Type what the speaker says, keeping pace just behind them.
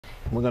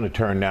We're going to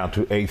turn now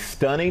to a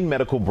stunning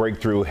medical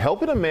breakthrough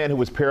helping a man who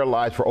was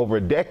paralyzed for over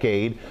a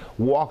decade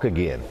walk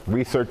again.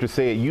 Researchers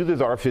say it uses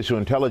artificial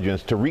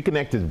intelligence to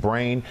reconnect his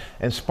brain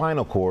and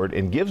spinal cord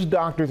and gives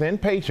doctors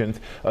and patients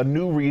a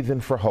new reason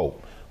for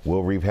hope.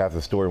 Will Reeve has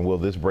the story, and will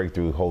this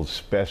breakthrough hold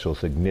special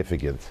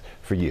significance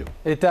for you?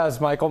 It does,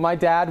 Michael. My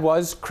dad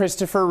was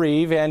Christopher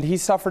Reeve, and he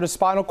suffered a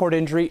spinal cord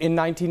injury in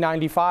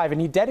 1995,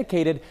 and he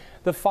dedicated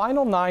the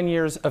final 9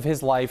 years of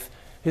his life,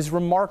 his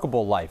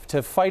remarkable life,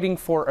 to fighting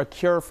for a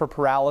cure for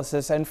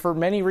paralysis. And for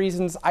many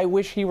reasons, I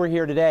wish he were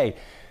here today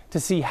to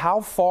see how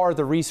far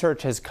the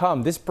research has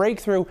come. This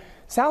breakthrough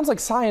sounds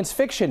like science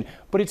fiction,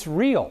 but it's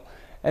real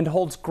and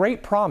holds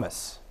great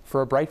promise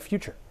for a bright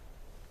future.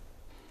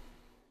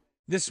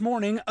 This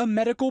morning, a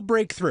medical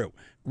breakthrough.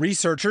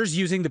 Researchers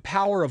using the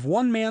power of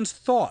one man's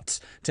thoughts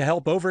to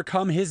help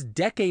overcome his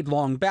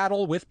decade-long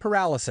battle with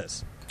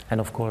paralysis. And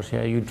of course,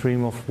 yeah, you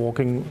dream of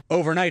walking.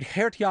 Overnight,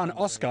 Gert-Jan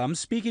Oskam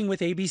speaking with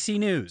ABC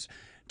News,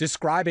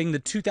 describing the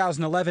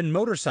 2011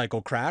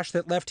 motorcycle crash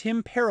that left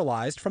him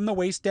paralyzed from the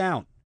waist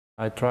down.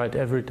 I tried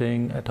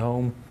everything at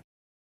home,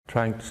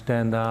 trying to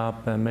stand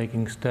up and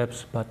making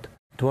steps, but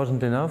it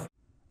wasn't enough.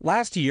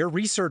 Last year,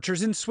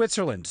 researchers in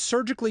Switzerland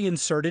surgically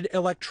inserted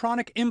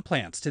electronic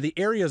implants to the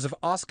areas of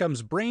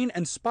Oskam's brain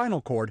and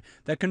spinal cord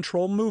that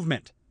control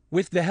movement.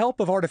 With the help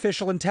of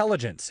artificial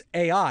intelligence,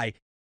 AI,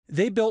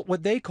 they built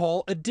what they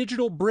call a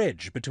digital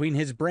bridge between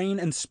his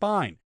brain and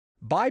spine,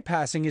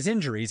 bypassing his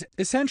injuries,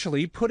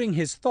 essentially putting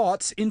his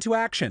thoughts into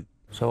action.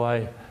 So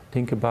I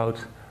think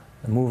about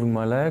moving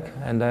my leg,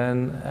 and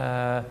then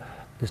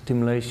the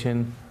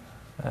stimulation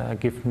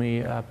gives me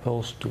a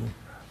pulse to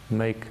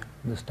make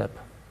the step.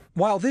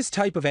 While this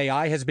type of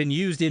AI has been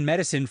used in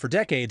medicine for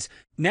decades,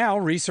 now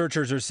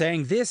researchers are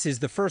saying this is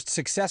the first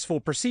successful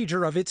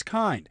procedure of its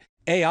kind.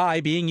 AI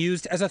being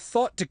used as a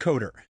thought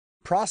decoder,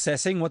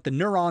 processing what the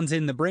neurons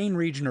in the brain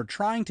region are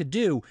trying to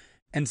do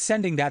and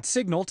sending that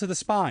signal to the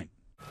spine.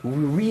 We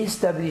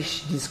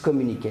re-establish this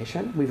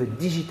communication with a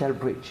digital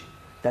bridge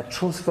that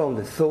transforms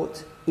the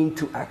thought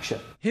into action.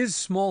 His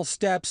small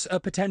steps, a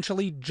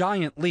potentially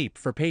giant leap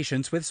for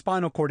patients with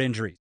spinal cord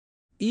injuries.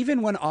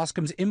 Even when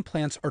Oskam's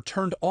implants are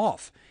turned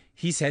off,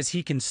 he says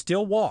he can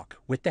still walk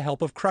with the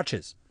help of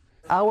crutches.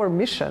 Our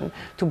mission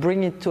to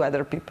bring it to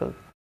other people.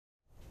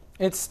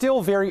 It's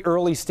still very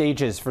early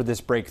stages for this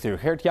breakthrough.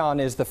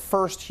 Gert-Jan is the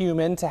first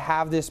human to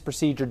have this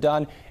procedure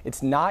done.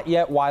 It's not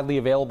yet widely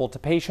available to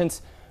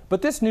patients,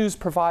 but this news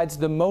provides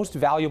the most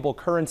valuable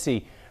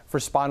currency for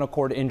spinal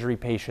cord injury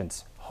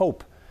patients: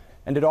 hope.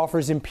 And it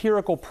offers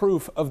empirical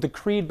proof of the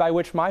creed by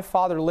which my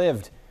father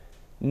lived: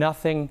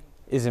 nothing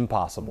is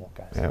impossible,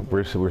 guys. Yeah,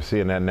 we're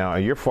seeing that now.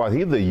 And your father,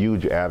 he's a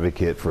huge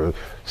advocate for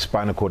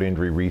spinal cord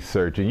injury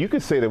research. And you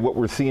could say that what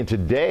we're seeing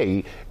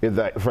today is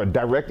that for a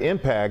direct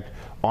impact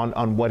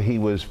on what he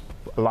was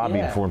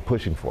lobbying for and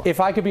pushing for. If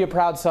I could be a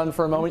proud son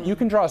for a moment, you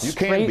can draw a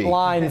straight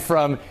line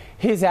from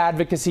his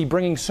advocacy,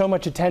 bringing so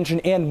much attention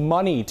and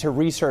money to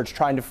research,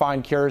 trying to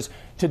find cures,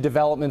 to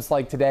developments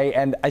like today.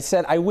 And I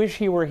said, I wish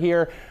he were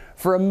here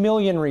for a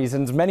million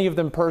reasons, many of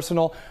them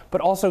personal, but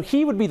also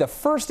he would be the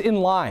first in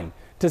line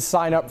to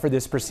sign up for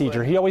this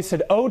procedure. He always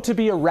said, "Oh, to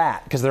be a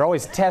rat," because they're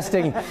always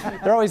testing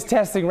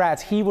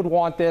rats. He would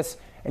want this,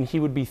 and he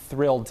would be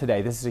thrilled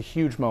today. This is a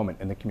huge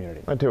moment in the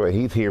community. I tell you what,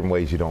 he's here in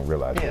ways you don't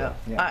realize. Yeah,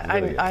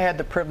 I had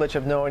the privilege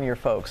of knowing your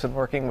folks and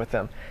working with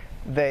them.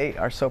 They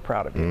are so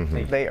proud of you.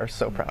 They are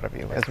so proud of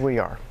you, as we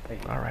are.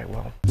 All right,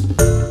 well.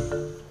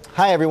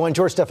 Hi everyone,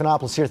 George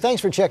Stephanopoulos here.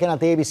 Thanks for checking out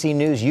the ABC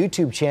News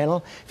YouTube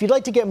channel. If you'd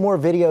like to get more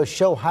videos,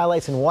 show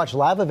highlights, and watch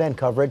live event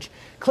coverage,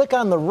 click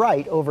on the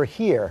right over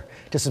here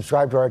to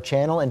subscribe to our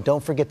channel, and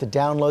don't forget to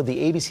download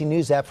the ABC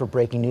News app for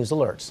breaking news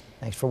alerts.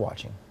 Thanks for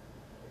watching.